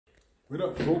What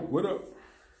up, folk? What up?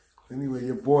 Anyway,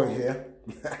 your boy here.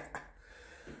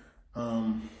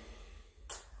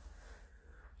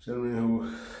 Gentleman who,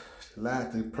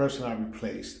 the person I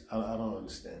replaced, I don't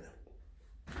understand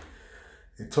it.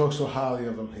 They talk so highly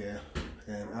of him here,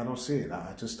 and I don't see it.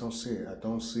 I just don't see it. I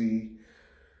don't see,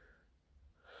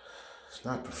 it's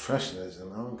not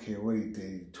professionalism. I don't care what he did,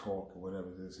 he talk or whatever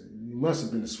it is. He must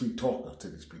have been a sweet talker to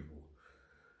these people.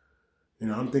 You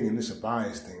know, I'm thinking this is a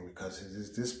bias thing because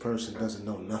this person doesn't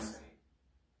know nothing.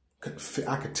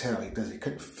 I could tell he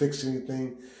couldn't fix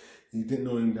anything. He didn't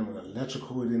know anything about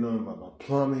electrical. He didn't know anything about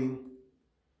plumbing.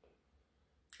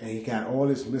 And he got all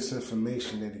this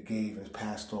misinformation that he gave and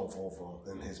passed off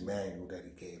over in his manual that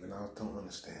he gave. And I don't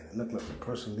understand it. Look, the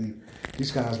person leave.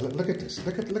 These guys, look at this.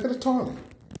 Look at the toilet.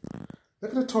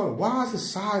 Look at the toilet. Why is it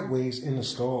sideways in the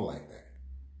stall like that?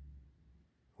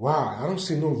 Why? I don't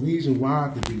see no reason why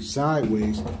it could be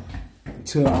sideways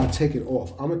until I take it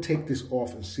off. I'm going to take this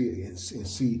off and see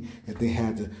if they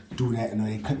had to do that and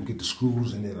they couldn't get the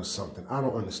screws in it or something. I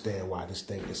don't understand why this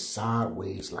thing is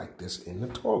sideways like this in the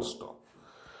toilet stall.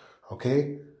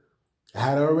 Okay? I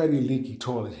had already a leaky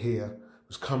toilet here. It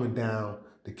was coming down.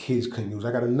 The kids couldn't use.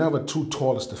 I got another 2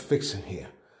 toilets to fix in here.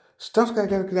 Stuff that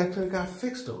could have got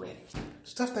fixed already.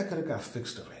 Stuff that could have got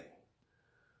fixed already.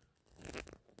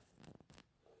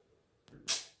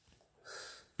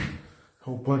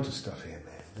 Whole bunch of stuff here,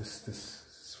 man.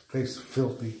 This place is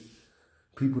filthy.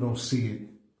 People don't see it.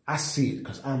 I see it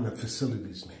because I'm the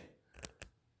facilities man.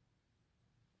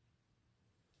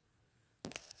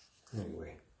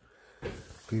 Anyway,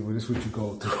 people, this is what you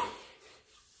go through.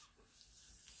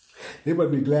 They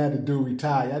must be glad to do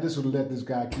retire. I just would have let this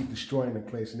guy keep destroying the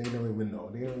place and they don't even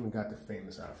know. They don't even got the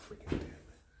famous out of freaking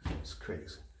damn. It's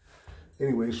crazy.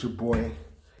 Anyway, it's your boy,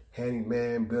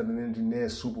 handyman, building engineer,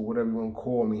 super, whatever you want to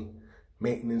call me.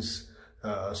 Maintenance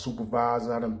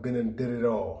supervisor, I done been and did it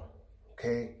all,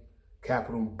 okay?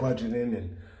 Capital budgeting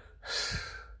and,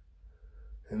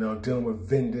 you know, dealing with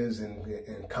vendors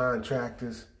and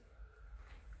contractors.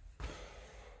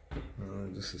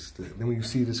 Then when you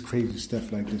see this crazy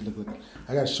stuff like this, look,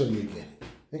 I gotta show you again,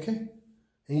 okay?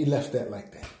 And you left that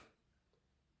like that.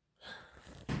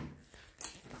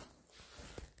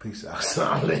 Peace out.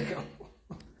 Assalamu alaikum.